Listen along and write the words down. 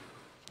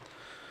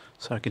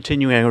So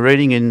continuing our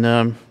reading in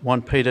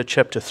 1 Peter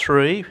chapter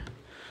 3,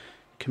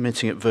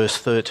 commencing at verse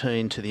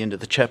 13 to the end of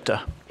the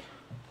chapter.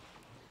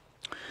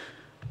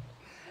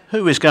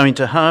 Who is going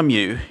to harm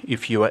you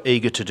if you are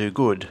eager to do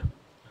good?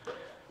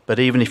 But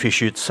even if you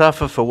should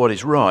suffer for what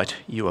is right,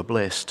 you are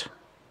blessed.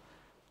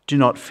 Do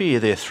not fear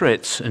their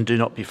threats and do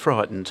not be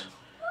frightened.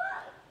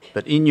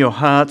 But in your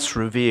hearts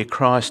revere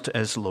Christ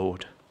as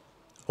Lord.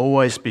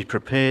 Always be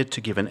prepared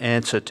to give an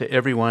answer to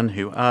everyone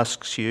who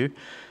asks you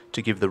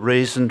to give the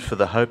reason for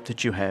the hope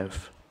that you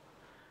have.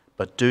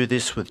 But do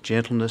this with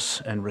gentleness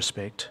and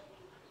respect,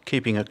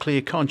 keeping a clear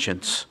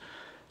conscience,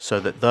 so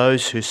that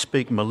those who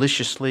speak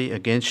maliciously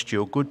against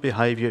your good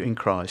behaviour in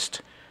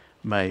Christ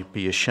may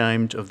be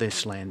ashamed of their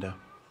slander.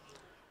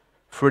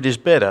 For it is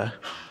better,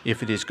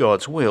 if it is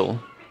God's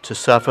will, to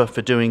suffer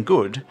for doing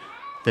good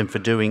than for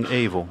doing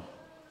evil.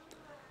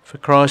 For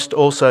Christ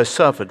also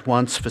suffered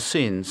once for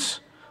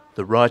sins,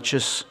 the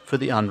righteous for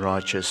the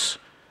unrighteous,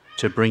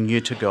 to bring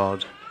you to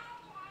God.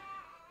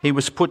 He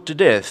was put to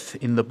death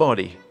in the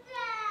body,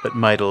 but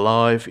made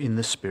alive in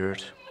the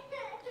spirit.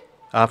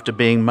 After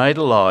being made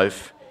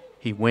alive,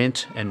 he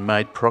went and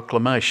made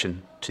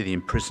proclamation to the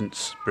imprisoned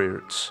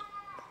spirits,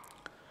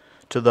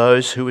 to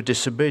those who were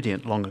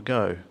disobedient long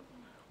ago,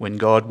 when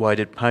God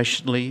waited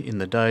patiently in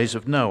the days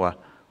of Noah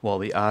while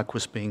the ark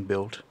was being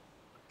built.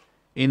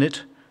 In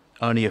it,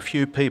 only a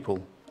few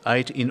people,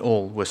 8 in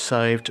all, were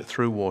saved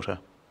through water.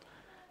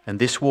 And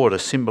this water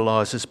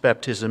symbolises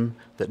baptism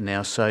that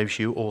now saves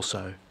you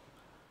also.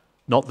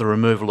 Not the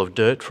removal of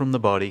dirt from the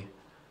body,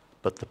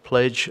 but the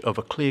pledge of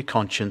a clear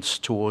conscience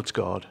towards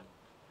God.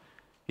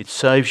 It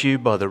saves you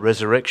by the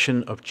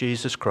resurrection of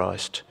Jesus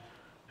Christ,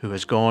 who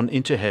has gone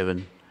into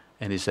heaven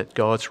and is at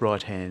God's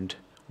right hand,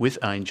 with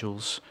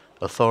angels,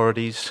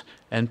 authorities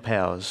and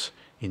powers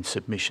in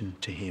submission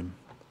to him.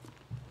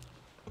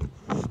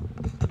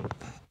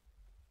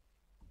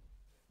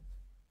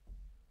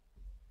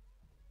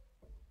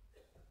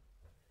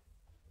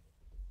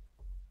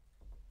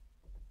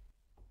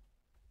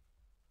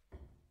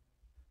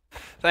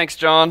 Thanks,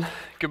 John.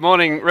 Good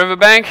morning,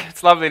 Riverbank.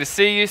 It's lovely to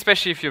see you,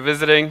 especially if you're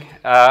visiting.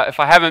 If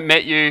I haven't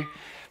met you,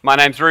 my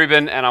name's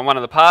Ruben and I'm one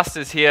of the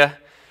pastors here,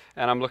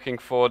 and I'm looking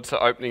forward to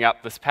opening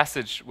up this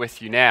passage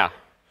with you now.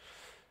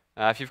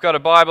 If you've got a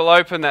Bible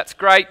open, that's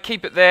great.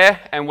 Keep it there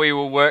and we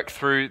will work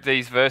through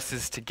these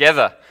verses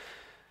together.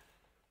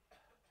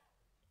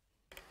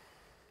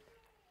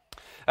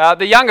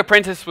 The young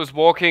apprentice was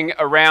walking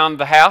around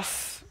the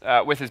house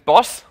with his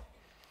boss.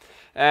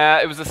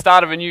 It was the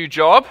start of a new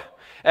job.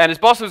 And his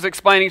boss was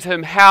explaining to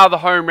him how the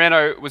home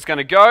reno was going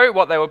to go,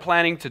 what they were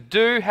planning to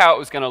do, how it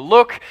was going to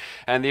look.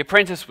 And the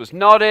apprentice was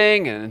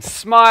nodding and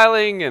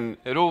smiling, and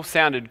it all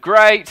sounded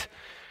great.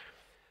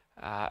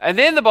 And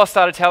then the boss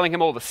started telling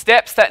him all the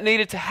steps that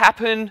needed to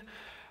happen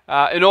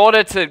in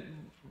order to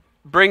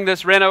bring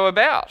this reno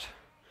about.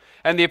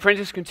 And the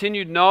apprentice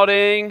continued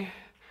nodding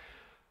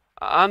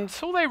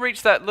until they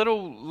reached that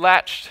little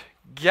latched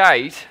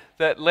gate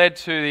that led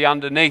to the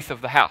underneath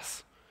of the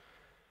house.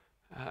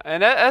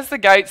 And as the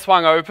gate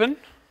swung open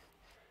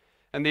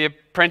and the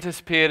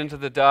apprentice peered into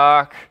the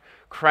dark,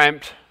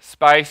 cramped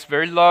space,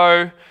 very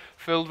low,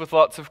 filled with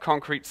lots of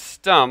concrete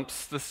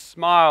stumps, the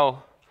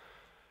smile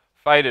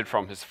faded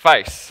from his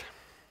face.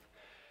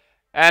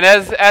 And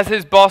as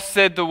his boss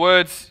said the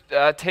words,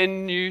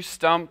 10 new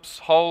stumps,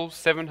 hole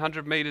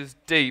 700 meters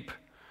deep,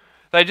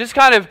 they just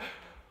kind of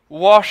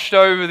washed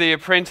over the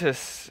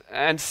apprentice,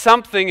 and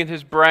something in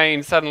his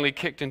brain suddenly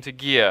kicked into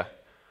gear.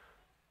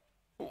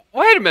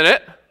 Wait a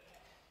minute.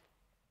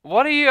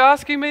 What are you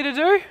asking me to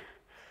do?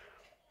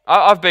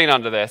 I've been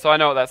under there, so I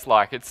know what that's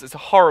like. It's a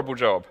horrible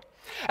job.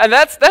 And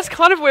that's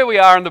kind of where we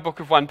are in the book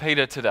of 1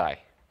 Peter today.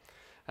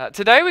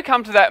 Today we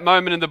come to that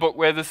moment in the book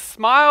where the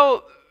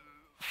smile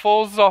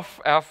falls off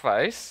our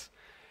face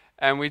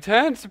and we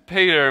turn to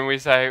Peter and we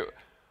say,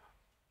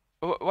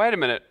 wait a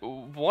minute,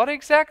 what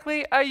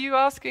exactly are you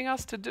asking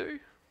us to do?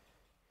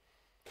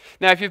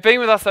 Now, if you've been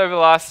with us over the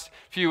last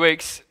few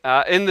weeks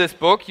in this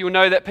book, you'll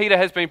know that Peter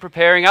has been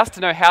preparing us to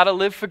know how to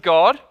live for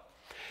God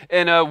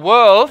in a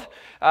world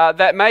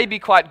that may be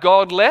quite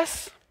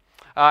godless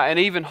and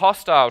even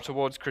hostile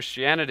towards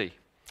Christianity.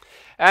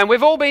 And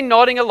we've all been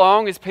nodding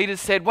along as Peter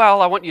said,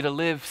 well, I want you to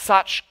live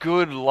such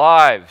good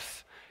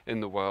lives in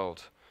the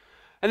world.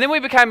 And then we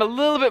became a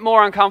little bit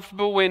more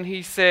uncomfortable when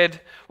he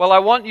said, well, I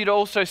want you to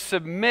also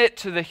submit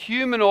to the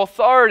human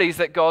authorities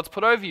that God's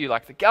put over you,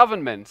 like the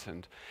government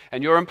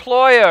and your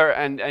employer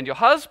and your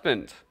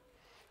husband.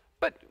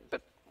 But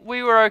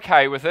we were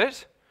okay with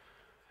it.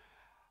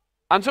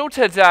 Until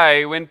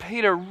today, when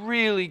Peter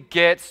really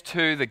gets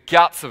to the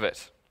guts of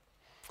it.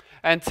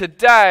 And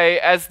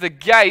today, as the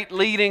gate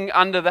leading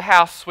under the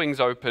house swings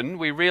open,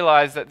 we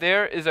realize that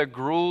there is a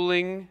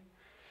grueling,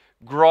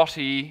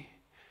 grotty,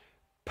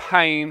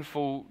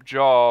 painful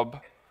job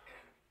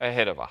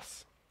ahead of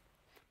us.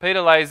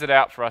 Peter lays it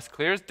out for us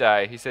clear as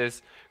day. He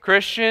says,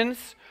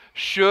 Christians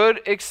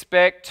should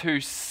expect to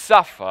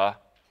suffer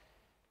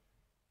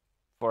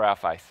for our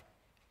faith.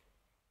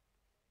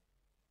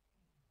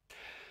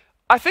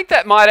 I think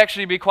that might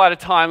actually be quite a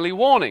timely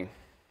warning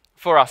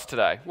for us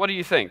today? What do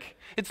you think?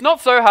 It's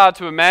not so hard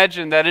to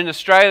imagine that in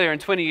Australia in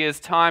 20 years'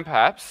 time,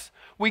 perhaps,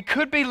 we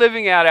could be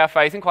living out our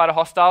faith in quite a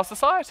hostile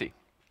society.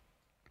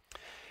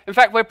 In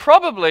fact, we're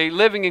probably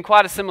living in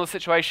quite a similar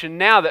situation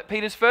now that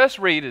Peter's first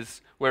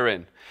readers were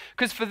in.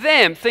 Because for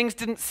them, things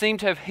didn't seem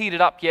to have heated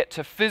up yet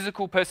to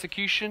physical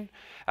persecution.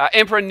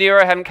 Emperor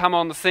Nero hadn't come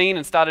on the scene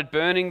and started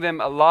burning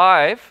them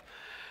alive.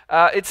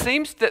 It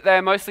seems that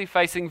they're mostly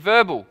facing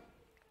verbal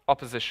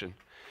opposition.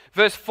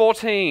 Verse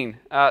 14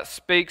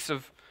 speaks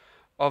of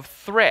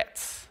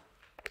threats.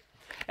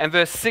 And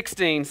verse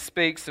 16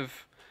 speaks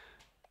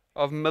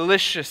of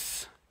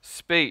malicious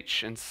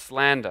speech and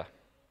slander.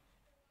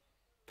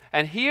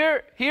 And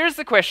here's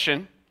the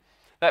question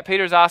that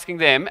Peter is asking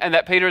them and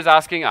that Peter is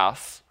asking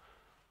us.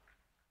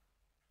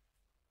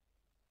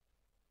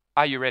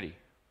 Are you ready?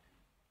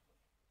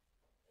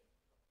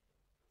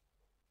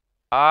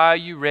 Are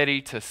you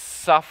ready to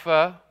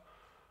suffer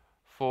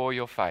for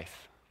your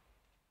faith?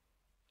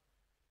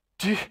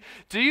 Do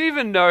you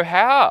even know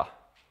how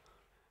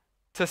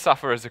to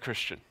suffer as a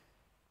Christian?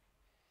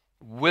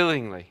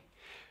 Willingly,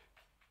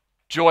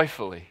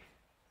 joyfully,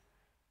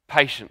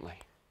 patiently.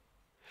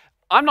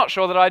 I'm not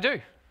sure that I do.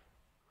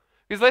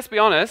 Because let's be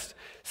honest,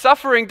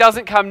 suffering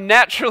doesn't come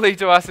naturally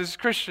to us as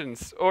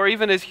Christians or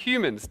even as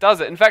humans, does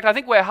it? In fact, I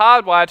think we're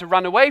hardwired to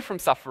run away from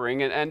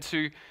suffering and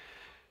to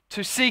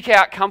seek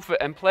out comfort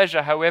and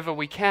pleasure however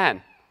we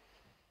can.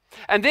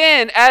 And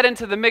then add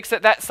into the mix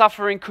that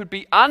suffering could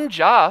be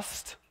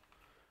unjust,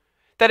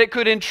 that it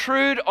could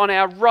intrude on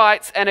our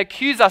rights and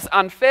accuse us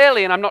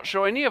unfairly, and I'm not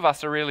sure any of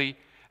us are really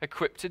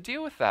equipped to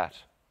deal with that.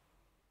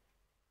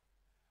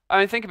 I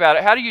mean, think about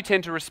it. How do you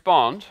tend to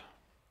respond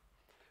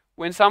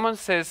when someone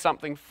says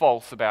something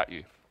false about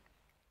you?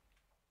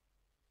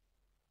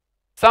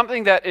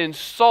 Something that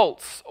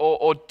insults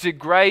or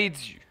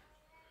degrades you.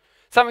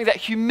 Something that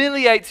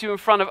humiliates you in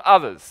front of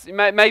others.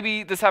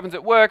 Maybe this happens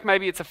at work,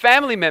 maybe it's a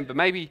family member,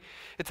 maybe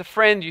it's a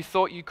friend you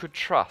thought you could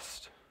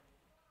trust.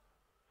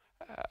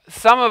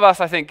 Some of us,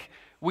 I think,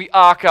 we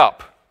arc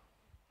up.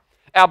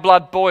 Our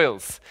blood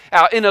boils.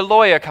 Our inner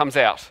lawyer comes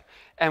out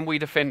and we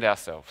defend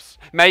ourselves.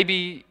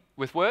 Maybe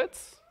with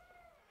words,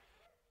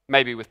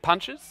 maybe with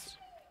punches,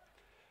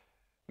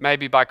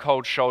 maybe by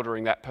cold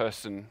shouldering that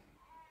person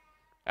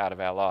out of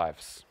our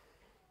lives.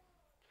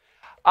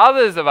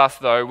 Others of us,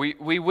 though,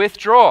 we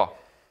withdraw.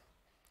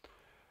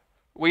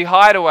 We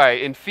hide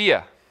away in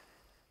fear.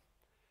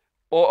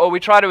 Or we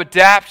try to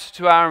adapt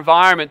to our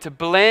environment, to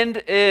blend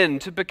in,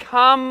 to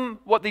become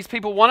what these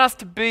people want us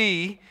to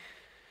be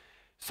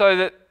so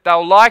that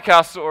they'll like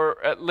us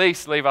or at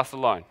least leave us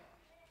alone.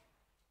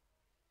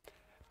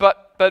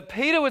 But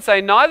Peter would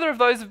say neither of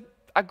those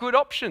are good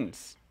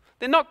options.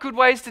 They're not good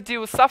ways to deal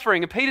with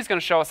suffering, and Peter's going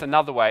to show us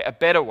another way, a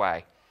better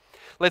way.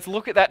 Let's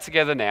look at that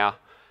together now.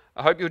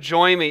 I hope you'll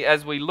join me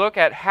as we look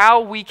at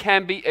how we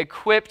can be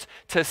equipped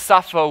to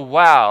suffer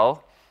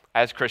well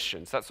as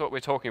Christians. That's what we're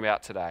talking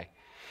about today.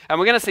 And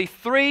we're going to see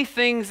three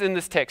things in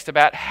this text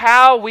about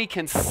how we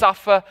can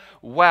suffer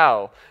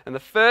well. And the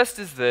first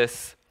is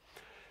this: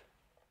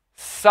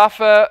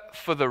 suffer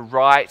for the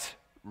right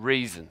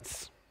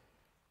reasons.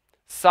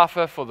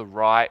 Suffer for the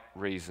right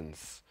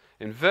reasons.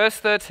 In verse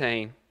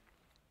 13,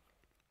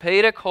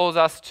 Peter calls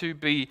us to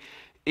be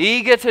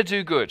eager to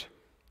do good.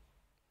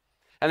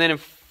 And then in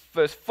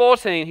verse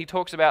 14, he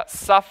talks about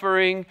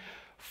suffering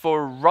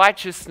for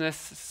righteousness'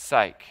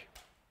 sake.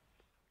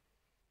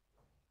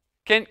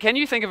 Can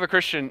you think of a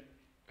Christian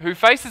who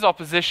faces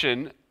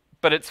opposition,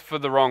 but it's for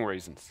the wrong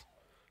reasons?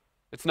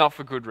 It's not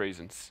for good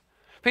reasons.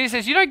 Peter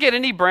says you don't get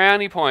any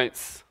brownie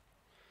points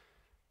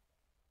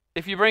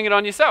if you bring it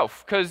on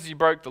yourself because you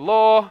broke the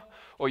law,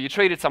 or you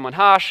treated someone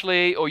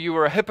harshly, or you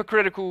were a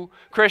hypocritical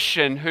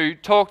Christian who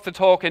talked the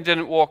talk and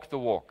didn't walk the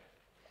walk.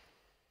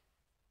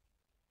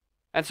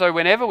 And so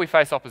whenever we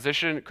face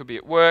opposition, it could be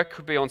at work,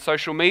 could be on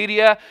social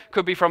media,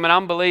 could be from an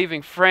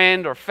unbelieving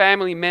friend or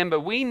family member,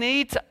 we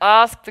need to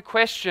ask the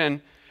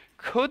question,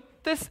 could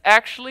this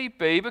actually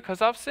be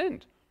because I've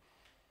sinned?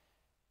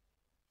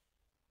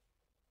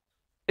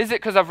 Is it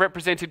because I've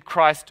represented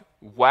Christ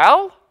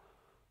well?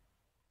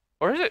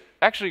 Or is it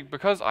actually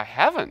because I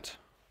haven't?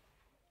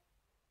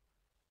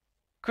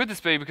 Could this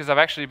be because I've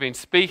actually been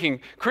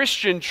speaking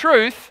Christian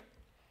truth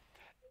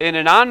in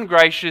an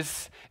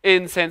ungracious,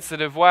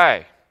 insensitive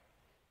way?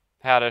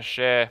 How to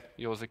share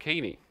your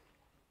zucchini.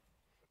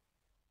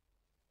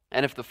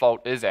 And if the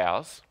fault is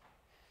ours,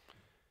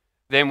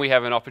 then we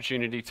have an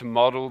opportunity to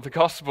model the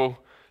gospel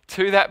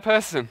to that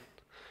person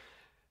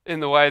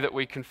in the way that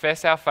we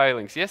confess our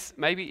failings. Yes,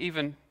 maybe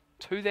even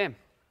to them,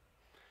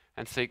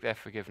 and seek their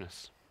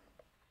forgiveness.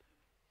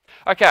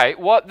 Okay,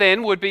 what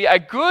then would be a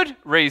good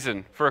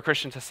reason for a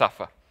Christian to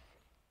suffer?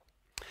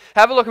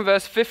 Have a look in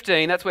verse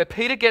 15. That's where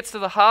Peter gets to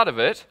the heart of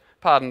it.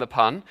 Pardon the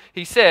pun.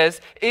 He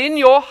says, in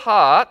your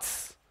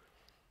hearts,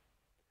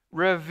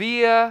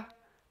 revere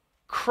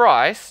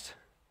Christ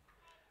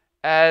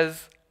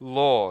as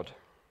Lord.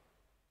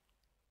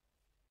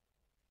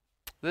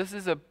 This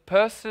is a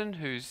person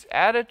whose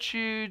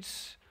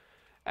attitudes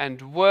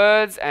and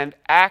words and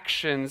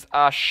actions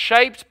are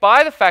shaped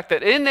by the fact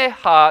that in their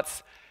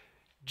hearts,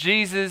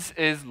 Jesus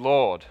is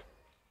Lord.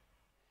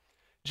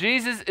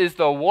 Jesus is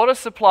the water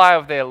supply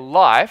of their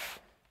life,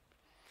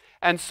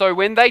 and so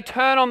when they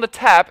turn on the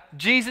tap,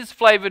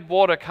 Jesus-flavored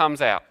water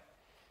comes out.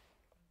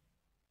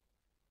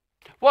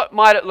 What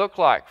might it look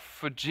like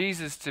for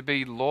Jesus to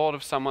be Lord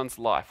of someone's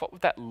life? What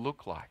would that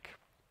look like?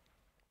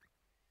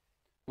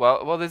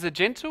 Well, there's a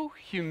gentle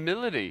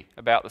humility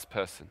about this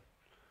person,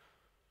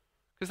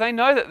 because they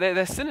know that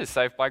their sin is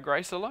saved by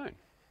grace alone.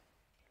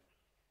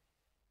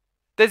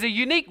 There's a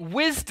unique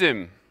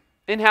wisdom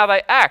in how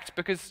they act,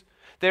 because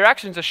their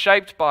actions are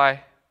shaped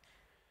by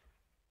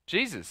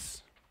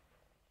Jesus.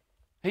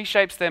 He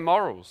shapes their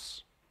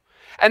morals.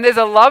 And there's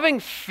a loving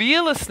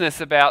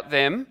fearlessness about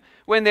them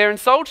when they're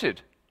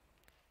insulted,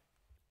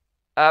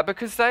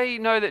 because they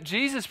know that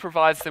Jesus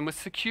provides them with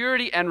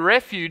security and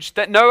refuge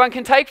that no one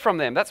can take from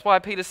them. That's why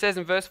Peter says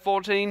in verse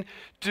 14,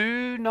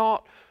 do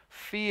not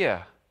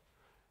fear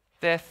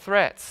their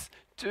threats.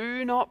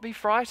 Do not be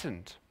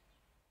frightened.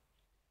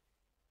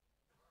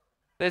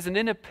 There's an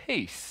inner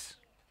peace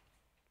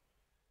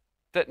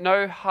that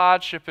no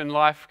hardship in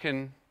life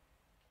can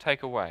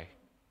take away,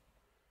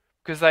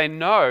 because they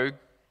know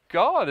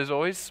God is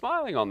always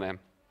smiling on them.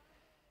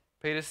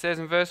 Peter says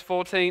in verse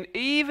 14,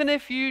 even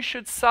if you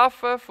should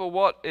suffer for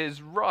what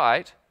is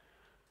right,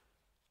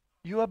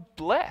 you are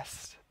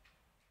blessed.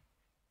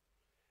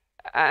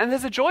 And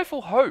there's a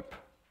joyful hope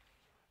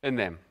in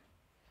them,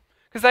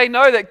 because they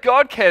know that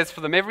God cares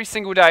for them every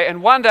single day,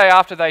 and one day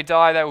after they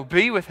die, they will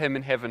be with Him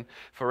in heaven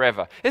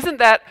forever. Isn't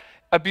that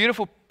a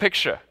beautiful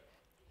picture?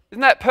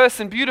 Isn't that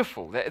person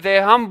beautiful?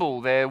 They're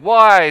humble, they're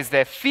wise,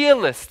 they're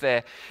fearless,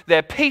 they're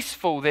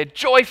peaceful, they're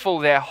joyful,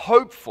 they're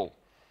hopeful.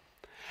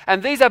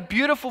 And these are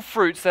beautiful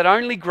fruits that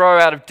only grow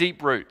out of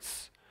deep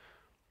roots.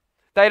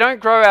 They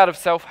don't grow out of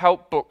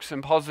self-help books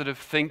and positive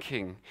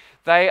thinking.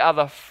 They are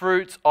the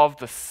fruits of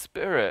the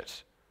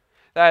Spirit.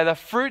 They are the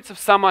fruits of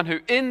someone who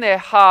in their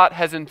heart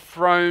has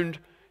enthroned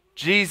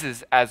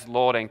Jesus as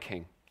Lord and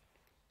King.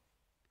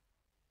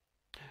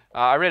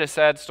 I read a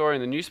sad story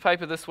in the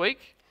newspaper this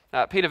week.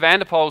 Peter van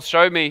der Poel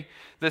showed me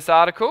this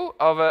article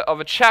of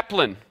a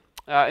chaplain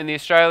in the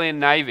Australian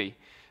Navy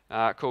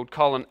called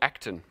Colin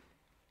Acton.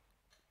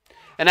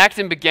 And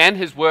Acton began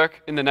his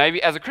work in the Navy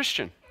as a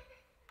Christian.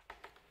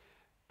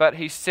 But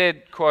he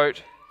said,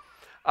 quote,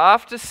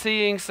 after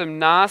seeing some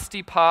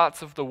nasty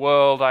parts of the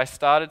world, I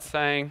started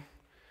saying,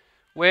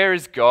 where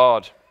is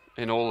God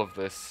in all of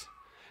this?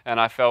 And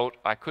I felt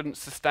I couldn't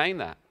sustain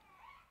that.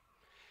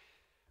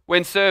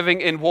 When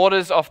serving in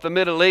waters off the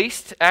Middle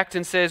East,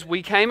 Acton says,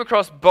 we came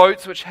across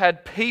boats which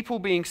had people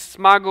being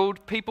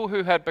smuggled, people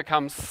who had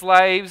become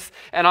slaves,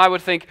 and I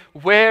would think,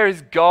 where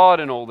is God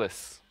in all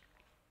this?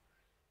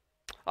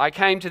 I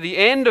came to the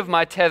end of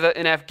my tether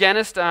in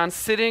Afghanistan,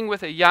 sitting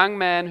with a young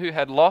man who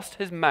had lost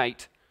his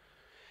mate.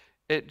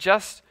 It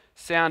just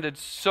sounded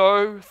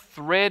so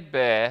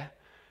threadbare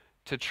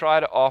to try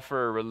to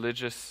offer a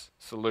religious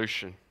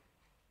solution.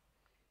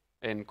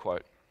 End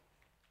quote.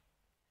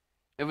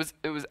 It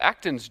was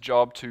Acton's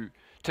job to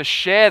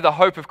share the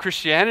hope of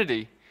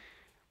Christianity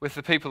with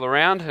the people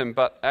around him,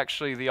 but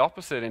actually the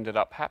opposite ended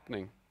up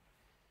happening.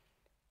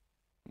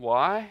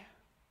 Why?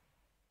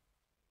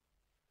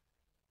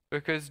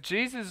 Because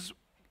Jesus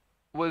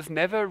was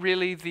never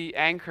really the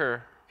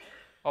anchor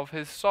of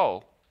his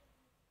soul.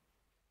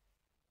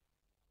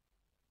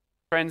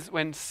 Friends,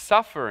 when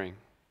suffering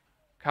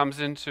comes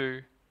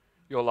into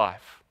your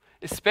life,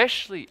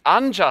 especially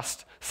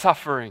unjust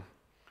suffering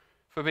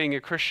for being a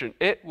Christian,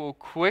 it will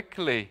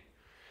quickly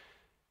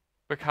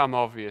become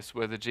obvious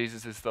whether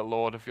Jesus is the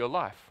Lord of your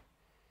life,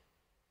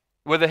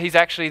 whether He's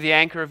actually the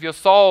anchor of your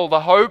soul,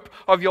 the hope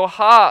of your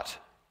heart,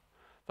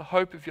 the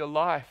hope of your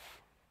life.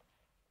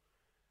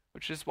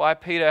 Which is why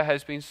Peter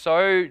has been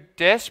so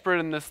desperate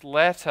in this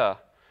letter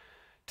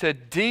to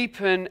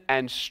deepen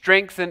and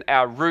strengthen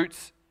our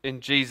roots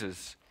in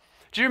Jesus.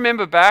 Do you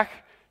remember back,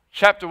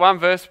 chapter 1,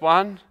 verse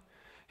 1?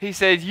 He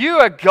said, you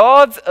are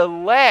God's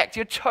elect.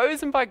 You're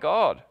chosen by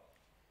God.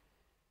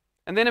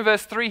 And then in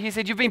verse 3, he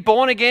said, you've been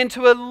born again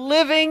to a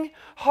living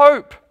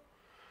hope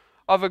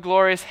of a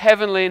glorious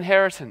heavenly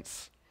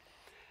inheritance.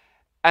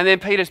 And then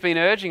Peter's been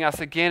urging us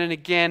again and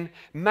again,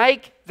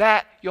 make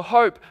that your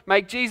hope.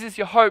 Make Jesus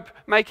your hope.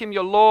 Make Him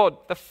your Lord.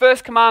 The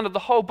first command of the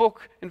whole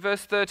book in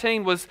verse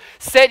 13 was,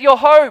 set your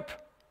hope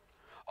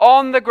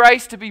on the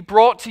grace to be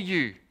brought to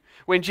you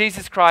when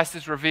Jesus Christ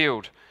is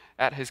revealed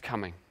at His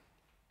coming.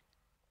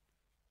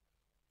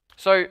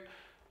 So,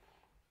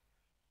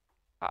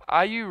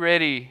 are you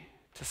ready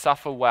to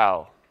suffer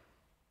well?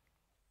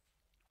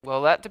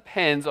 Well, that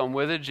depends on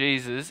whether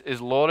Jesus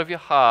is Lord of your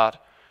heart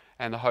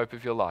and the hope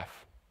of your life.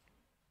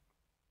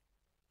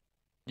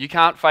 You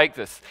can't fake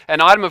this. An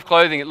item of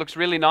clothing, it looks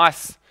really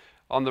nice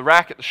on the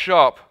rack at the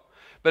shop,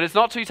 but it's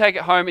not till you take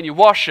it home and you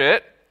wash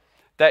it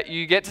that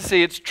you get to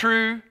see its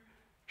true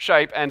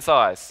shape and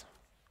size.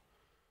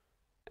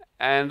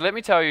 And let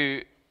me tell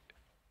you,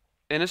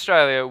 in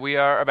Australia, we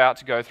are about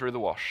to go through the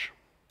wash.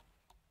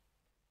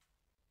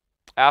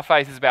 Our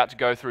faith is about to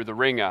go through the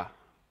ringer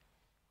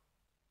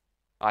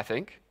I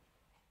think.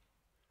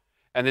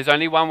 And there's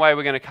only one way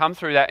we're going to come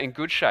through that in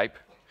good shape,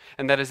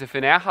 and that is if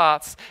in our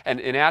hearts and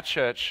in our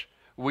church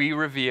we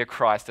revere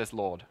Christ as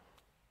Lord.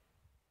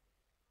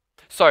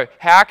 So,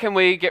 how can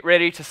we get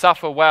ready to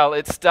suffer well?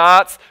 It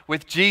starts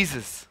with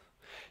Jesus.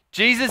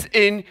 Jesus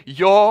in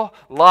your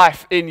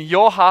life, in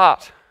your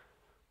heart.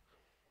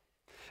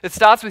 It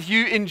starts with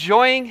you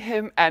enjoying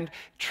Him and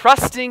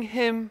trusting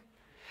Him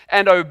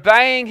and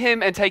obeying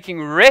Him and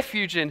taking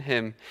refuge in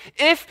Him.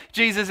 If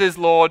Jesus is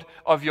Lord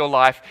of your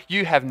life,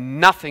 you have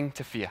nothing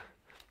to fear.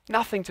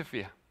 Nothing to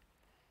fear.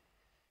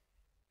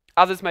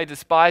 Others may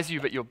despise you,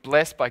 but you're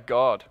blessed by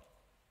God.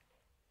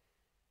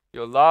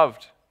 You're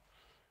loved.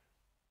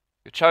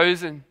 You're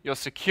chosen. You're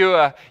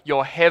secure.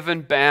 You're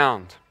heaven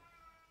bound.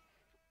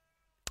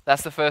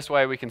 That's the first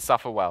way we can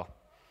suffer well.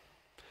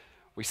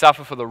 We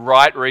suffer for the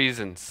right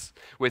reasons,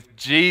 with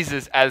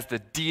Jesus as the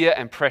dear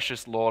and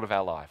precious Lord of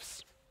our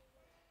lives.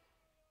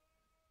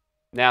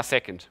 Now,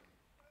 second,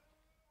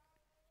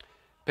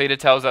 Peter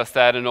tells us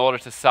that in order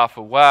to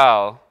suffer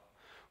well,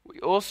 we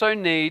also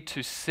need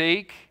to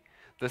seek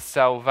the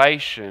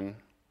salvation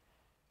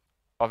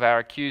of our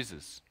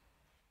accusers.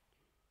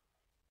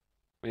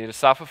 We need to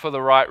suffer for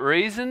the right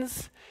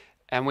reasons,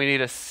 and we need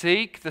to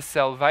seek the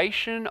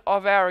salvation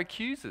of our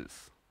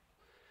accusers.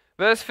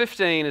 Verse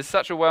 15 is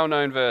such a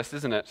well-known verse,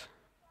 isn't it?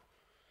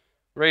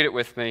 Read it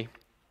with me.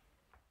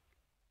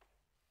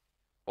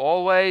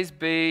 Always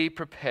be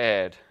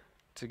prepared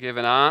to give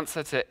an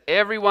answer to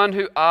everyone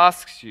who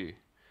asks you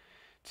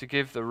to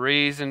give the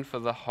reason for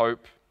the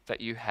hope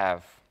that you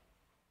have.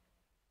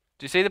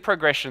 Do you see the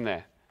progression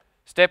there?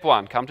 Step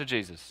 1, come to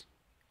Jesus.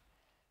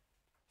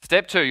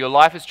 Step 2, your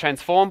life is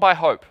transformed by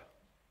hope.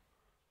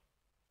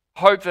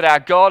 Hope that our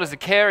God is a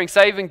caring,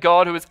 saving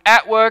God who is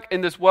at work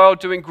in this world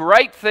doing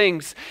great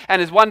things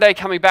and is one day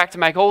coming back to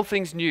make all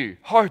things new.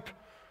 Hope.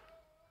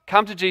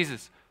 Come to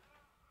Jesus.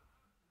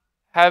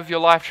 Have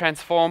your life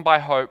transformed by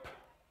hope.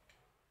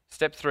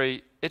 Step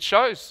 3, it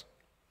shows.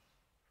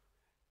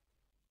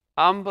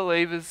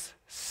 Unbelievers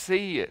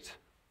see it.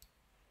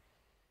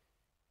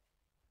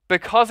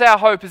 Because our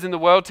hope is in the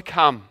world to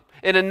come,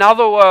 in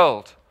another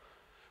world,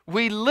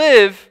 we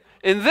live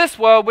in this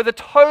world with a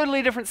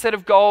totally different set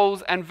of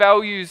goals and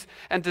values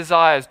and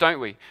desires, don't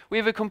we? We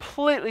have a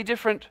completely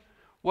different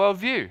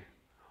worldview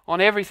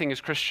on everything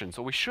as Christians,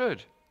 or we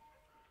should.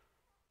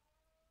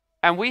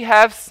 And we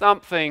have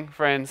something,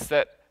 friends,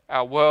 that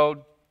our world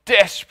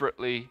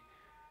desperately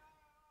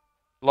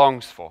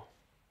longs for.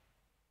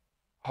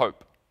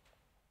 Hope.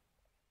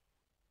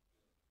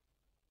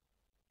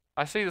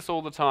 I see this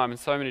all the time in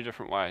so many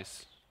different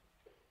ways.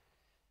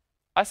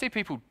 I see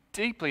people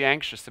deeply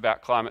anxious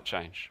about climate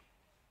change.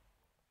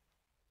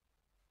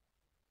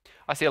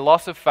 I see a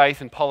loss of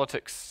faith in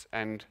politics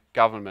and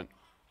government.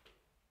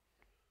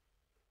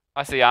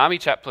 I see army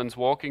chaplains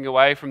walking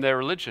away from their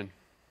religion.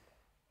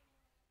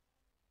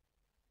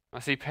 I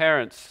see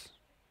parents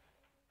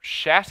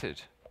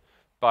shattered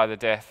by the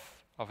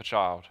death of a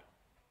child.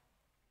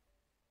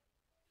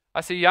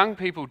 I see young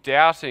people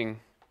doubting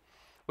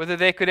whether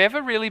there could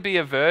ever really be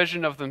a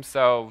version of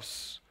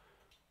themselves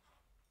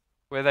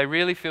where they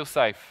really feel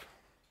safe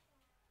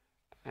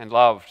and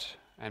loved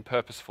and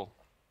purposeful.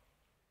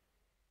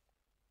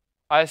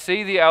 I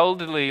see the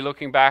elderly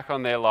looking back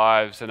on their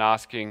lives and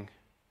asking,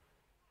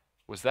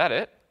 was that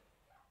it?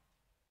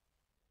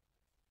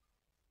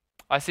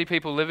 I see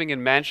people living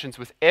in mansions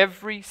with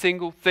every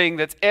single thing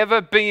that's ever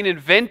been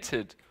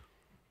invented,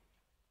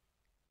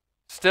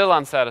 still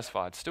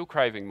unsatisfied, still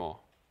craving more.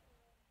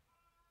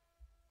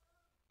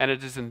 And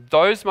it is in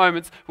those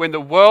moments when the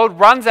world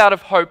runs out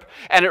of hope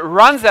and it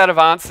runs out of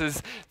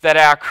answers that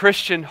our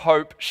Christian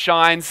hope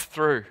shines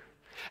through.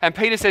 And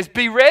Peter says,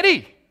 be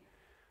ready.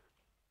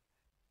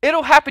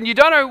 It'll happen. You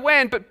don't know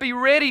when, but be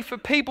ready for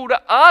people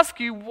to ask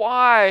you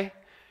why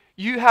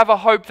you have a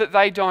hope that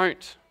they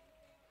don't.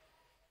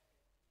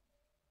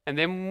 And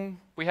then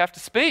we have to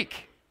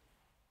speak.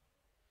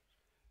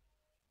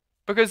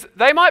 Because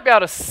they might be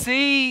able to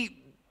see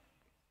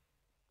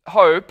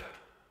hope,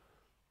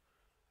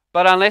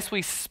 but unless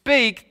we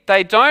speak,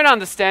 they don't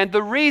understand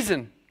the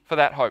reason for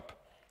that hope.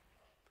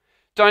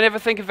 Don't ever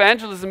think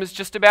evangelism is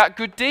just about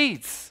good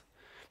deeds.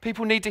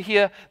 People need to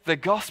hear the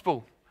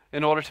gospel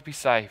in order to be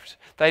saved.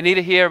 They need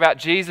to hear about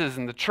Jesus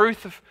and the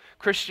truth of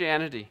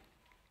Christianity.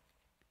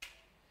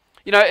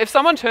 You know, if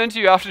someone turned to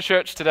you after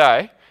church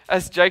today,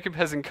 as Jacob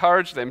has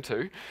encouraged them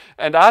to,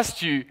 and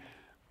asked you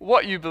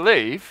what you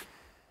believe,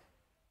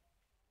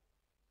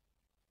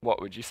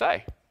 what would you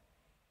say?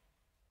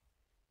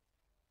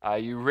 Are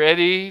you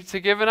ready to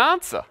give an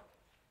answer?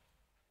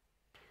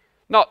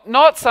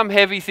 Not some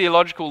heavy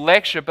theological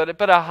lecture,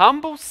 but a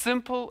humble,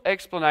 simple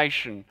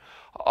explanation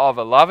of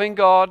a loving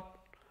God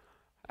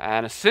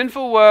and a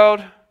sinful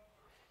world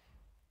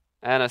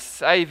and a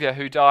Savior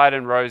who died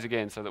and rose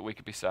again so that we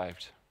could be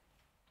saved.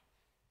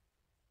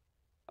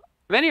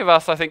 Many of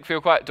us, I think, feel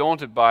quite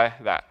daunted by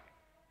that,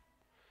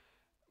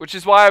 which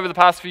is why over the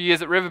past few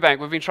years at Riverbank,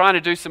 we've been trying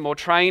to do some more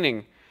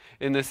training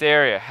in this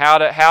area, how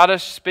to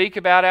speak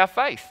about our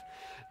faith.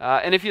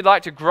 And if you'd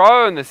like to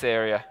grow in this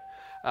area,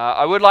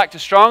 I would like to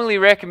strongly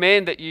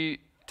recommend that you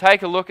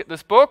take a look at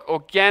this book,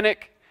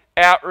 Organic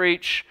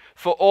Outreach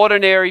for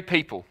Ordinary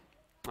People,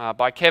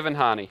 by Kevin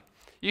Harney.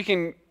 You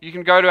can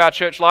go to our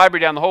church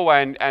library down the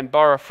hallway and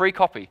borrow a free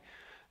copy,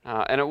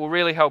 and it will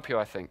really help you,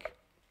 I think.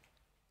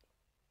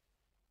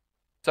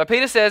 So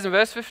Peter says in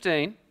verse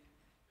 15,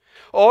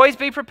 always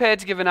be prepared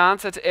to give an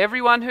answer to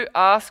everyone who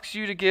asks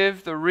you to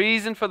give the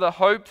reason for the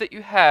hope that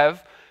you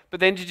have.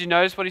 But then did you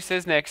notice what he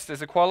says next?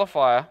 There's a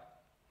qualifier.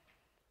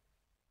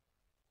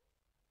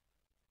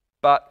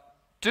 But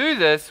do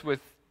this with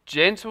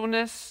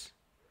gentleness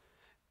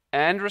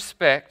and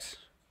respect,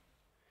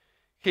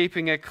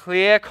 keeping a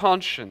clear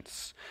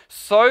conscience,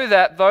 so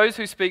that those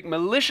who speak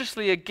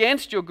maliciously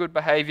against your good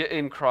behavior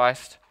in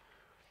Christ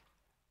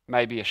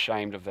may be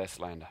ashamed of their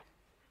slander.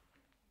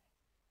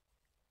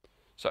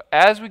 So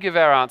as we give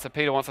our answer,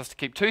 Peter wants us to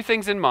keep two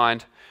things in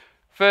mind.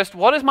 First,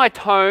 what is my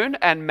tone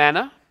and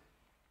manner?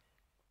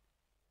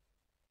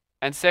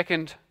 And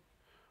second,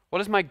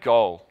 what is my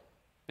goal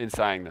in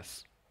saying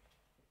this?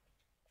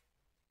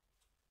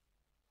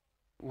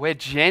 We're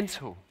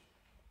gentle,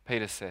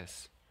 Peter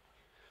says,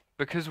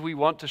 because we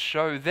want to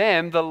show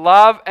them the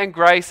love and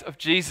grace of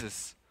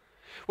Jesus.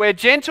 We're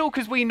gentle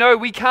because we know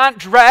we can't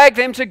drag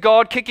them to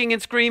God kicking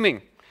and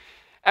screaming,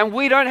 and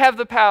we don't have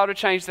the power to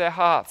change their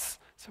hearts.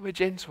 So we're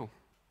gentle.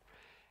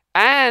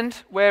 And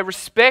we're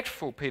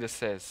respectful, Peter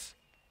says,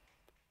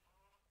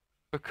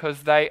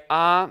 because they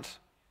aren't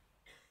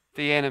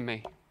the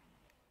enemy.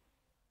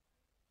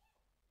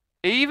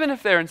 Even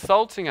if they're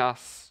insulting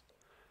us,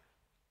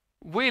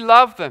 we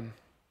love them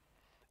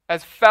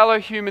as fellow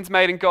humans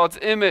made in God's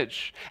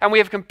image, and we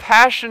have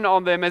compassion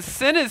on them as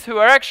sinners who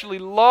are actually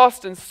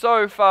lost and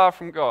so far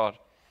from God.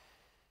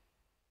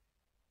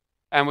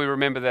 And we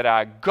remember that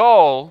our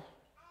goal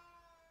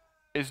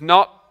is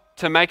not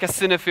to make a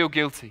sinner feel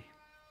guilty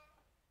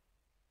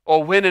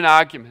or win an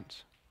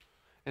argument.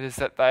 It is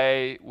that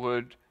they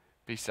would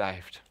be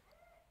saved.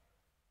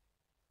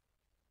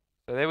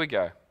 So there we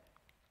go.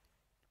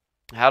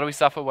 How do we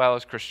suffer well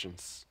as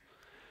Christians?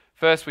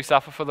 First, we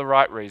suffer for the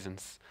right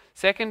reasons.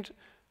 Second,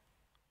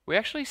 we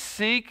actually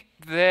seek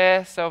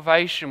their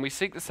salvation. We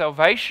seek the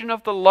salvation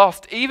of the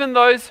lost, even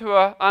those who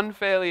are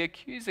unfairly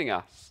accusing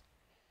us.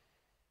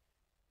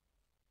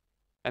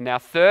 And now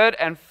third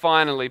and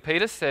finally,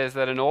 Peter says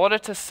that in order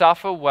to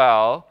suffer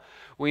well,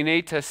 we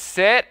need to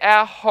set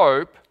our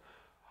hope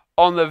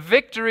on the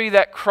victory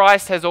that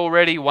Christ has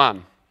already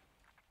won.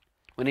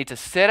 We need to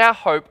set our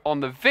hope on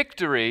the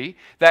victory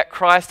that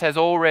Christ has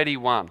already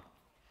won.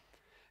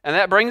 And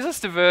that brings us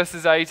to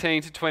verses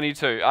 18 to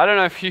 22. I don't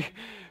know if you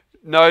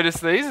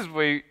noticed these as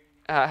we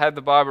had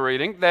the Bible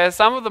reading. They're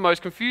some of the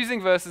most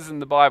confusing verses in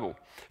the Bible.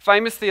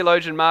 Famous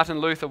theologian Martin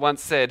Luther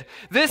once said,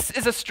 "This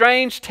is a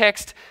strange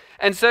text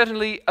and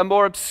certainly a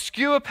more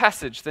obscure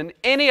passage than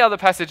any other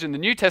passage in the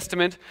New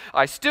Testament.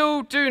 I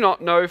still do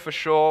not know for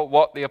sure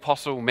what the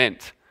apostle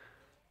meant."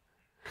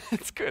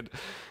 It's good.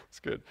 It's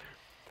good.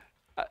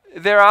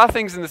 There are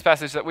things in this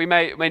passage that we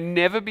may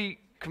never be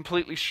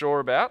completely sure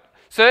about.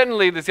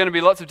 Certainly, there's going to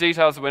be lots of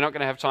details that we're not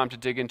going to have time to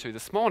dig into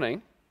this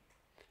morning.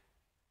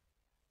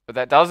 But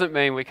that doesn't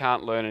mean we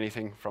can't learn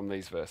anything from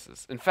these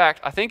verses. In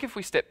fact, I think if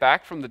we step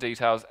back from the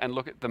details and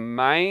look at the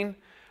main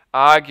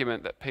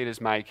argument that Peter's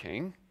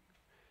making,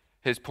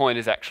 his point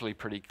is actually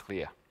pretty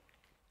clear.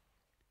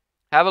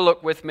 Have a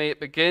look with me. It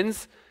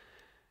begins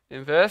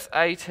in verse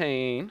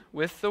 18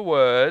 with the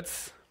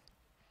words,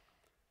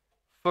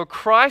 "For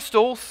Christ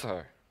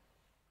also."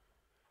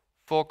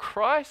 For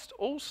Christ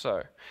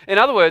also. In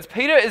other words,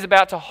 Peter is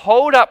about to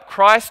hold up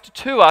Christ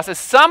to us as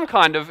some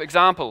kind of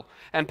example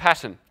and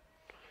pattern.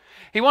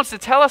 He wants to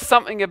tell us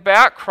something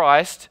about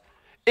Christ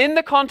in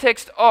the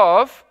context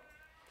of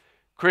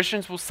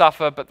Christians will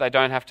suffer, but they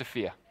don't have to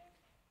fear.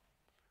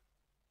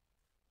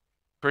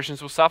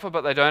 Christians will suffer,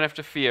 but they don't have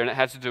to fear, and it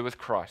has to do with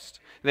Christ.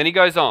 Then he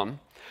goes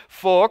on,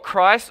 "For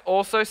Christ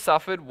also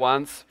suffered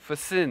once for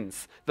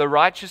sins, the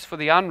righteous for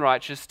the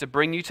unrighteous, to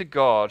bring you to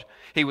God.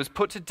 He was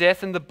put to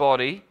death in the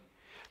body,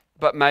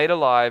 but made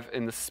alive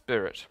in the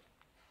spirit."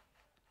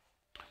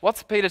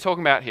 What's Peter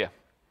talking about here?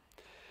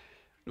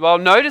 Well,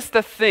 notice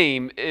the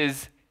theme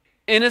is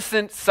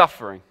innocent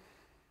suffering.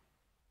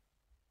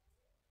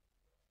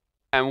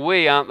 And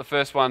we aren't the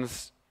first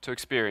ones to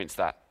experience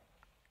that.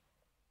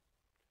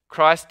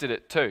 Christ did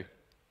it too.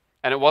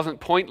 And it wasn't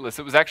pointless.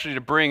 It was actually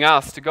to bring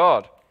us to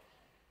God,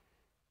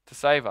 to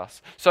save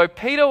us. So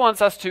Peter wants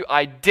us to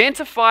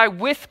identify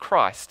with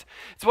Christ.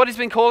 It's what he's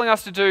been calling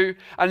us to do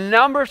a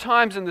number of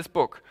times in this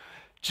book.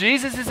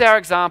 Jesus is our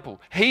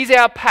example. He's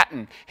our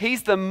pattern.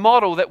 He's the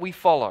model that we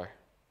follow.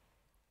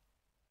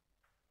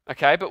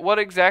 Okay, but what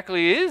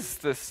exactly is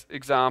this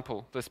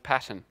example, this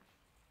pattern?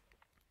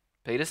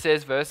 Peter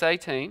says, verse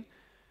 18,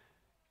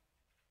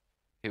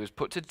 he was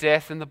put to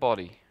death in the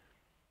body.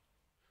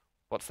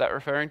 What's that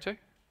referring to?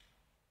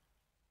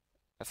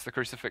 That's the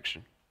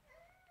crucifixion.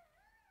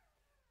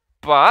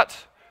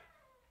 But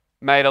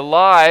made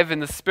alive in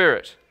the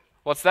spirit.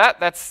 What's that?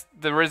 That's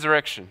the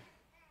resurrection.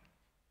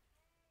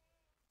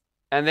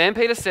 And then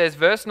Peter says,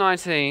 verse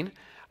 19,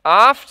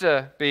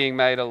 after being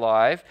made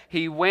alive,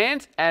 he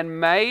went and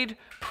made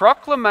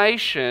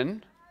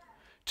proclamation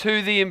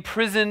to the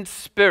imprisoned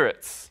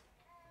spirits.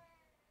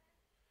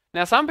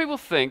 Now, some people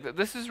think that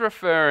this is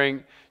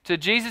referring to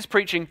Jesus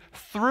preaching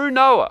through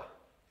Noah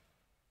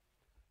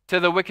to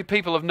the wicked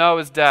people of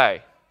Noah's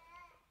day.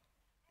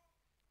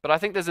 But I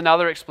think there's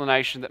another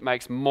explanation that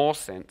makes more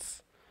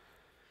sense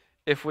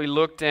if we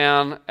look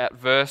down at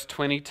verse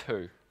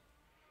 22,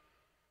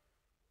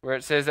 where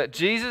it says that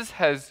Jesus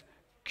has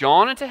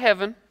gone into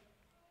heaven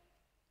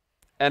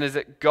and is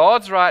at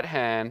God's right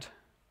hand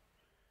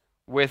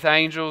with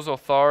angels,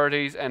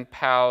 authorities, and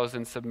powers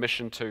in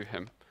submission to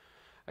him.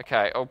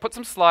 Okay, I'll put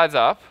some slides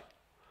up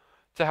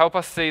to help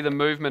us see the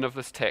movement of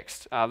this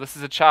text. This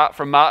is a chart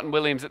from Martin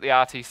Williams at the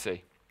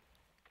RTC.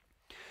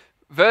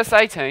 Verse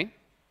 18,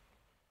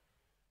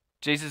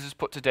 Jesus is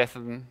put to death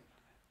in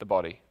the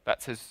body.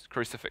 That's his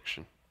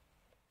crucifixion.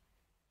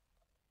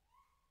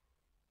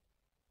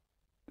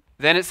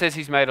 Then it says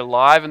he's made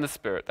alive in the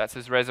spirit. That's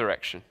his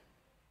resurrection.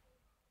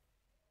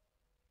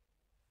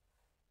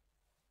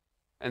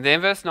 And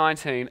then verse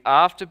 19,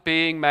 after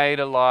being made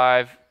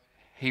alive,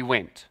 he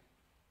went.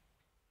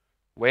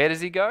 Where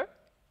does he go?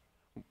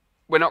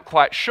 We're not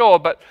quite sure,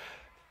 but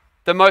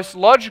the most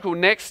logical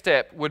next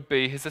step would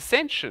be his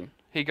ascension.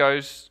 He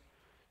goes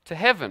to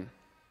heaven.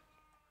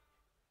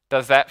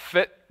 Does that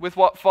fit with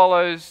what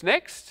follows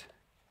next?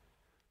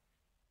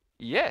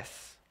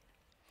 Yes.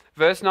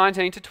 Verse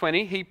 19 to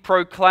 20, he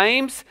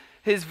proclaims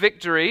his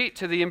victory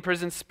to the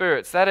imprisoned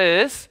spirits, that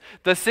is,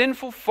 the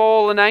sinful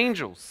fallen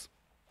angels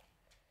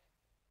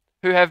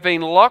who have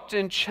been locked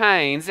in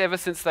chains ever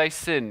since they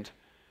sinned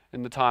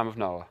in the time of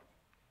Noah.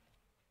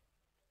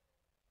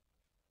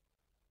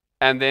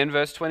 And then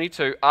verse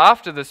 22,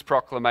 after this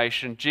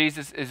proclamation,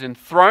 Jesus is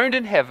enthroned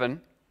in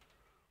heaven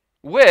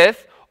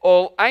with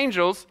all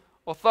angels,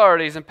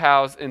 authorities, and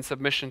powers in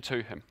submission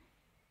to him.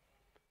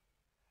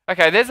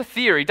 Okay, there's a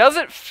theory. Does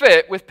it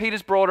fit with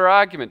Peter's broader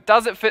argument?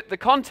 Does it fit the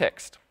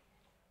context?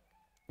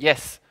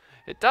 Yes,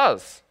 it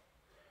does.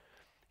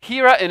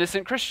 Here are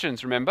innocent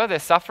Christians, remember? They're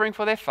suffering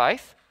for their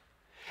faith.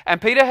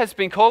 And Peter has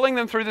been calling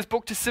them through this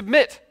book to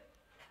submit,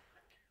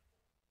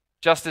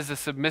 just as a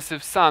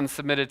submissive son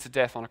submitted to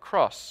death on a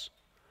cross.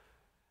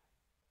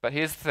 But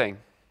here's the thing.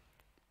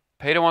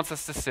 Peter wants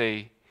us to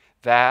see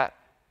that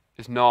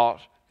is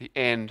not the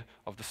end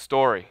of the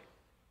story.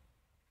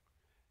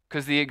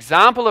 Because the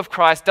example of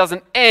Christ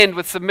doesn't end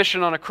with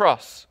submission on a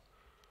cross.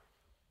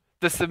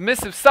 The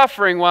submissive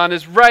suffering one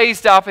is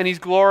raised up and he's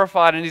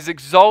glorified and he's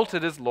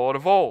exalted as Lord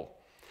of all.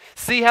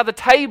 See how the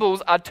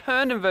tables are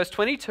turned in verse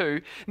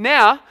 22.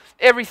 Now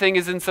everything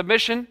is in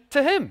submission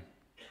to him.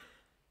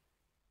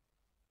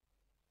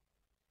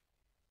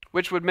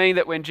 Which would mean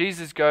that when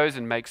Jesus goes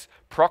and makes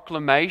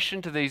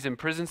proclamation to these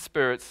imprisoned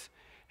spirits,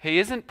 he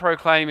isn't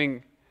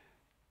proclaiming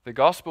the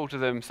gospel to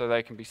them so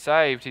they can be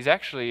saved. He's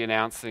actually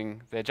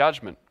announcing their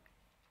judgment.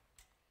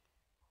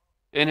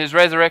 In his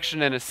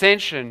resurrection and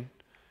ascension,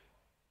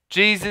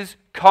 Jesus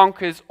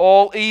conquers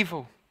all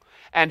evil,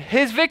 and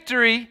his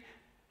victory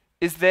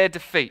is their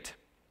defeat.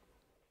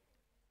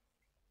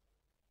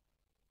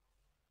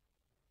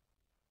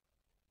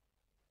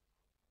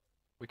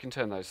 We can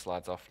turn those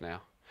slides off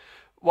now.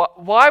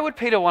 Why would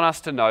Peter want us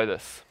to know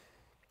this?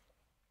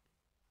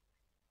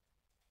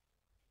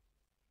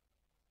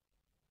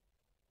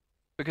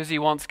 Because he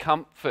wants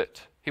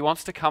comfort. He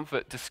wants to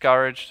comfort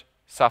discouraged,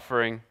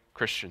 suffering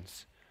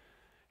Christians.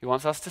 He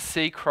wants us to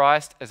see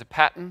Christ as a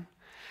pattern,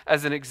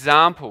 as an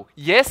example.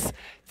 Yes,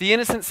 the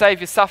innocent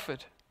Savior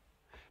suffered,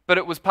 but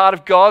it was part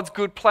of God's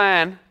good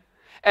plan.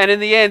 And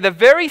in the end, the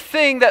very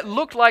thing that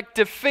looked like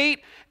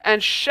defeat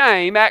and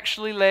shame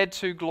actually led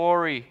to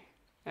glory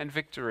and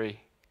victory.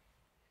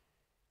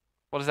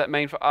 What does that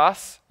mean for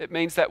us? It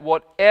means that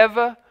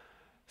whatever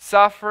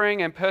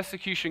suffering and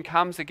persecution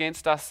comes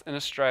against us in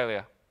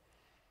Australia,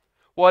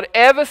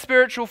 whatever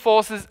spiritual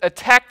forces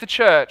attack the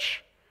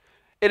church,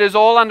 it is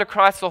all under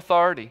Christ's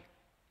authority.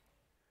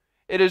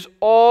 It is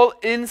all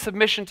in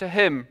submission to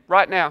him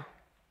right now.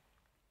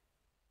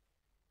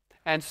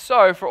 And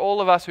so, for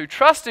all of us who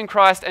trust in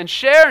Christ and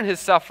share in his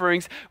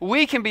sufferings,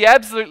 we can be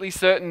absolutely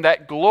certain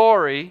that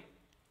glory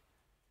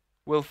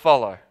will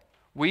follow.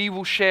 We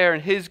will share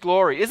in his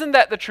glory. Isn't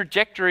that the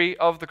trajectory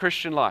of the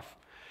Christian life?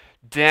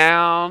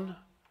 Down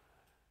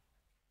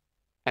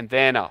and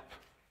then up.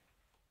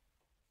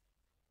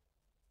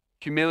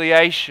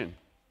 Humiliation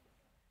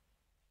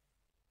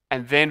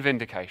and then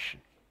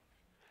vindication.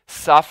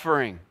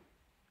 Suffering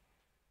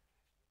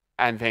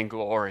and then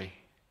glory.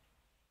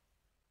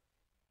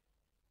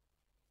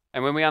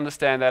 And when we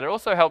understand that, it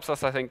also helps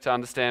us, I think, to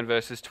understand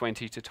verses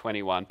 20 to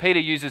 21. Peter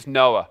uses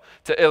Noah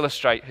to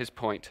illustrate his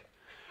point.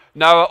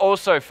 Noah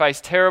also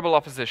faced terrible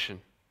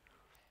opposition,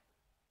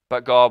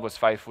 but God was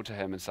faithful to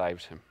him and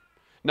saved him.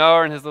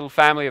 Noah and his little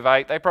family of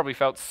 8, they probably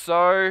felt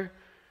so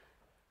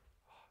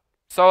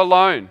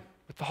alone,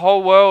 with the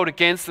whole world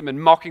against them and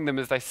mocking them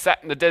as they sat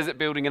in the desert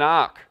building an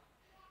ark.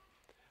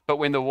 But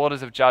when the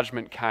waters of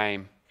judgment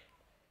came,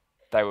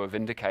 they were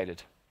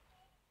vindicated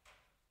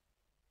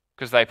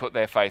because they put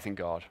their faith in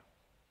God.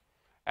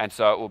 And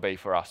so it will be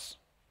for us.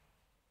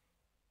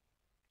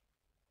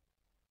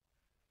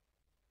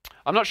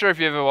 I'm not sure if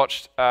you ever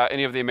watched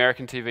any of the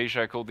American TV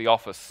show called The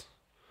Office.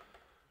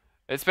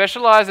 It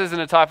specializes in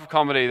a type of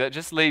comedy that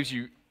just leaves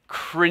you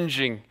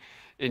cringing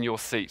in your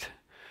seat.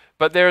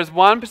 But there is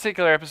one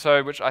particular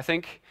episode which I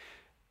think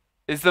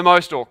is the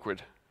most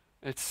awkward.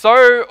 It's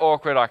so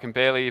awkward I can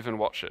barely even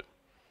watch it.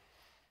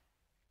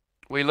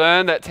 We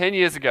learn that 10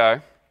 years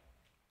ago,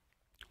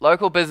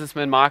 local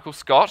businessman Michael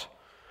Scott,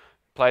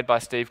 played by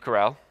Steve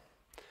Carell,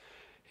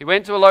 he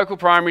went to a local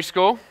primary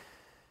school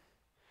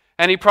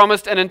and he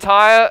promised an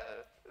entire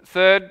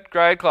third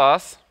grade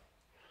class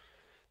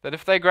that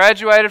if they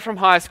graduated from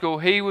high school,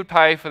 he would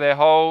pay for their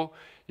whole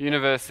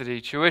university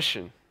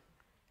tuition.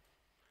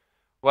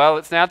 Well,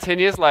 it's now 10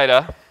 years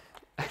later,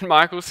 and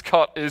Michael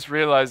Scott is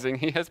realizing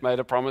he has made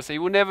a promise he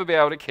will never be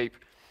able to keep.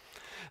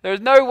 There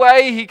is no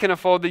way he can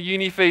afford the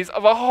uni fees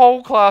of a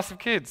whole class of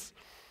kids.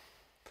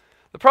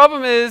 The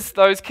problem is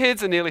those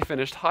kids are nearly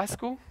finished high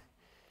school,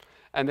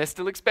 and they're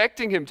still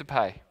expecting him to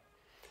pay.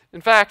 In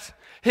fact,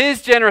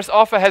 his generous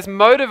offer has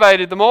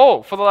motivated them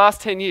all for the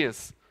last 10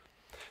 years,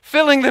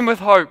 filling them with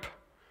hope,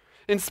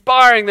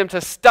 inspiring them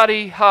to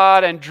study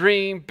hard and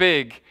dream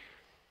big.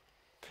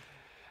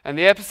 And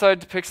the episode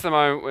depicts the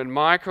moment when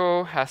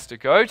Michael has to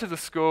go to the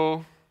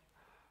school,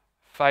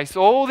 face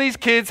all these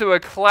kids who are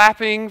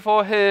clapping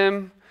for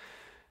him,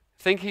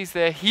 think he's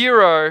their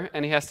hero,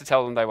 and he has to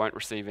tell them they won't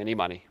receive any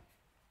money.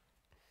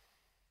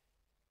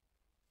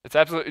 It's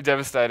absolutely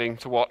devastating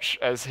to watch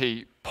as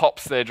he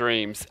pops their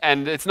dreams.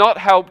 And it's not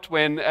helped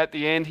when, at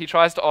the end, he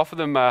tries to offer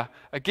them a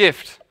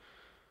gift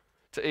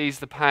to ease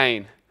the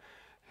pain.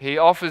 He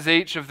offers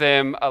each of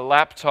them a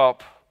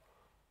laptop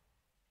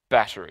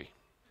battery.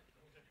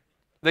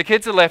 The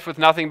kids are left with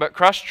nothing but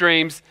crushed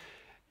dreams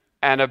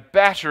and a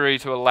battery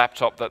to a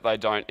laptop that they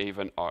don't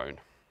even own.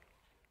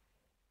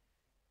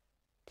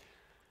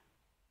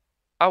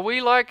 Are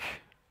we like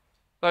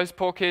those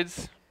poor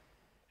kids?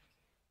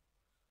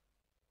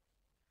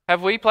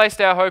 Have we placed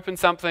our hope in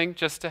something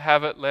just to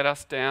have it let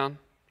us down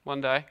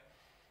one day?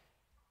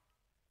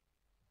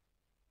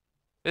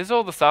 Is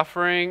all the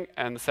suffering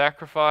and the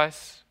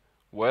sacrifice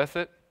worth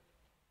it?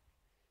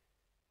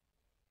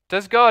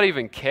 Does God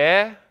even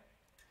care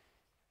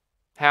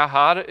how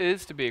hard it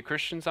is to be a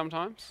Christian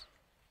sometimes?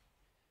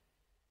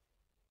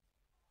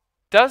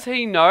 Does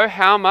he know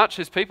how much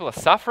his people are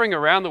suffering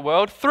around the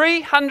world?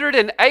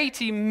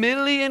 380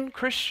 million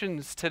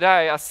Christians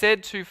today are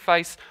said to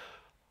face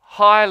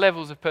high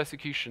levels of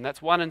persecution.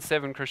 That's 1 in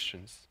 7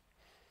 Christians.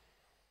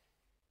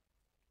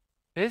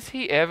 Is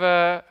he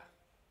ever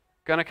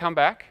going to come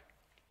back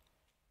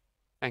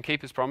and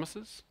keep his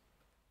promises?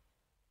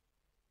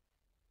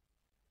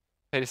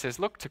 Peter says,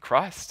 look to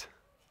Christ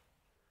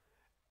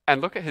and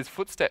look at his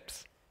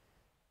footsteps.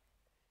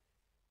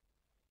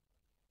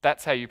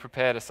 That's how you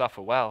prepare to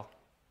suffer well.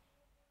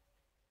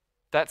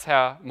 That's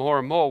how more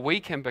and more we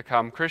can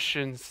become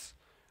Christians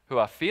who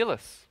are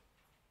fearless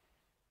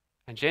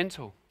and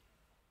gentle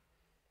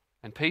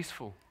and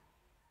peaceful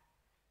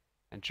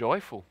and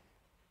joyful.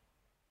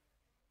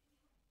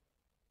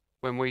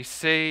 When we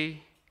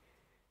see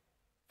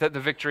that the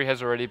victory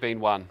has already been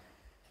won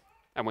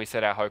and we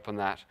set our hope on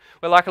that.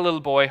 We're like a little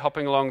boy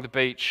hopping along the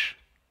beach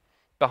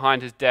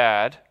behind his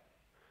dad,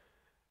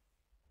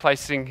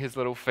 placing his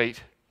little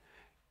feet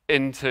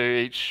into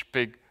each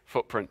big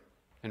footprint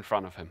in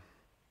front of him.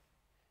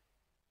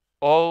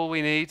 All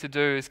we need to do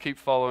is keep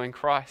following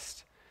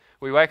Christ.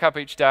 We wake up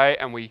each day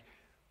and we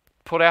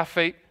put our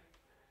feet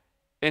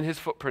in his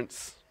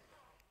footprints,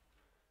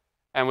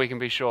 and we can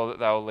be sure that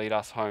they will lead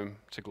us home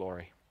to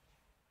glory.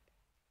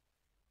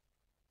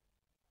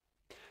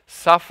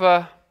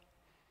 Suffer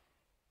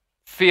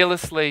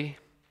fearlessly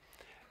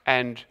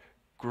and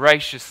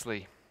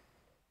graciously,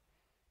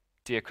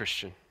 dear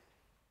Christian,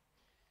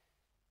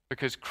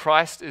 because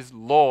Christ is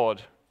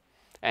Lord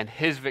and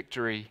his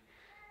victory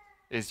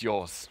is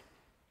yours.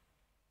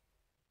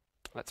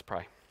 Let's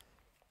pray.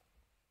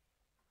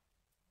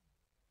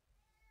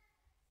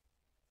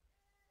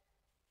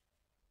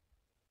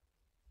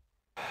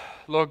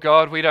 Lord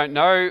God, we don't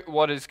know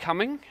what is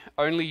coming,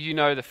 only you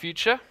know the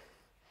future.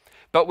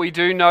 But we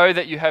do know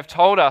that you have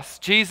told us,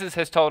 Jesus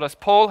has told us,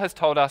 Paul has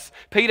told us,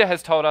 Peter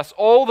has told us,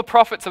 all the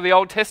prophets of the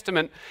Old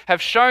Testament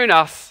have shown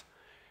us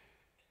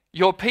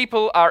your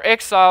people are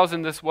exiles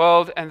in this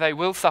world and they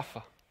will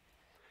suffer.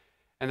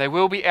 And they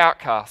will be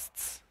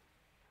outcasts.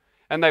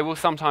 And they will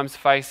sometimes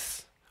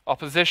face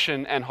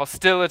opposition and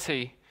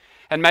hostility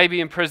and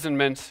maybe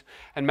imprisonment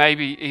and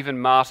maybe even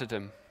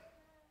martyrdom.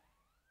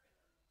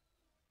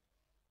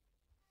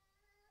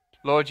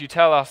 Lord, you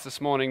tell us this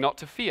morning not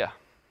to fear.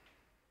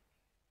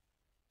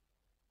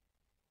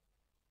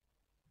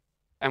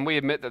 And we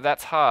admit that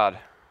that's hard.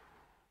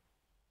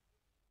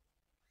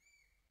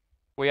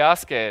 We are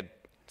scared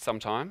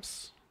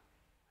sometimes.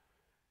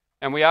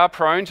 And we are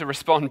prone to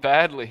respond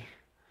badly.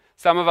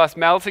 Some of us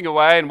melting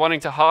away and wanting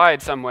to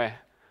hide somewhere.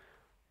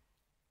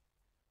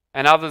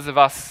 And others of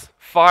us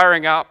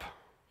firing up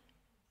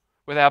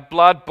with our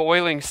blood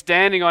boiling,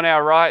 standing on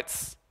our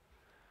rights,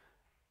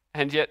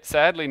 and yet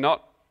sadly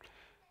not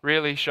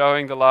really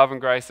showing the love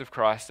and grace of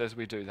Christ as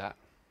we do that.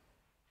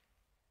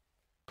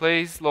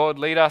 Please, Lord,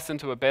 lead us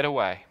into a better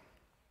way,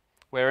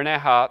 where in our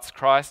hearts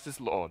Christ is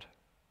Lord,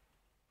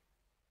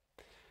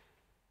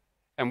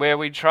 and where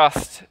we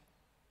trust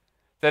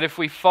that if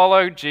we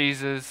follow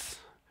Jesus,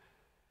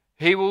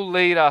 He will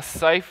lead us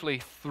safely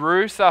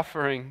through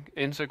suffering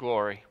into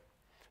glory.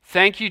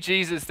 Thank you,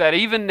 Jesus, that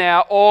even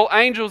now all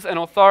angels and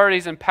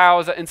authorities and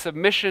powers are in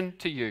submission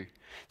to you,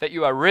 that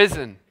you are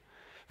risen,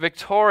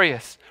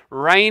 victorious,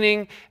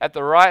 reigning at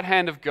the right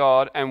hand of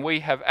God, and we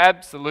have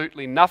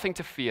absolutely nothing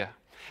to fear.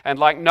 And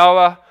like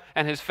Noah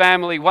and his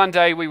family, one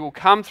day we will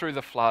come through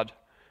the flood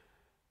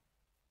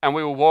and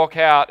we will walk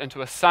out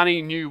into a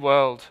sunny new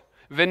world,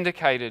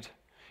 vindicated,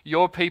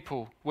 your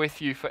people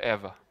with you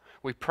forever.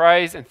 We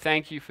praise and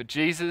thank you for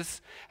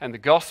Jesus and the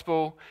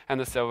gospel and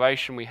the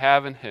salvation we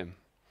have in Him.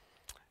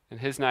 In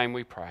His name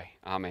we pray.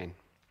 Amen.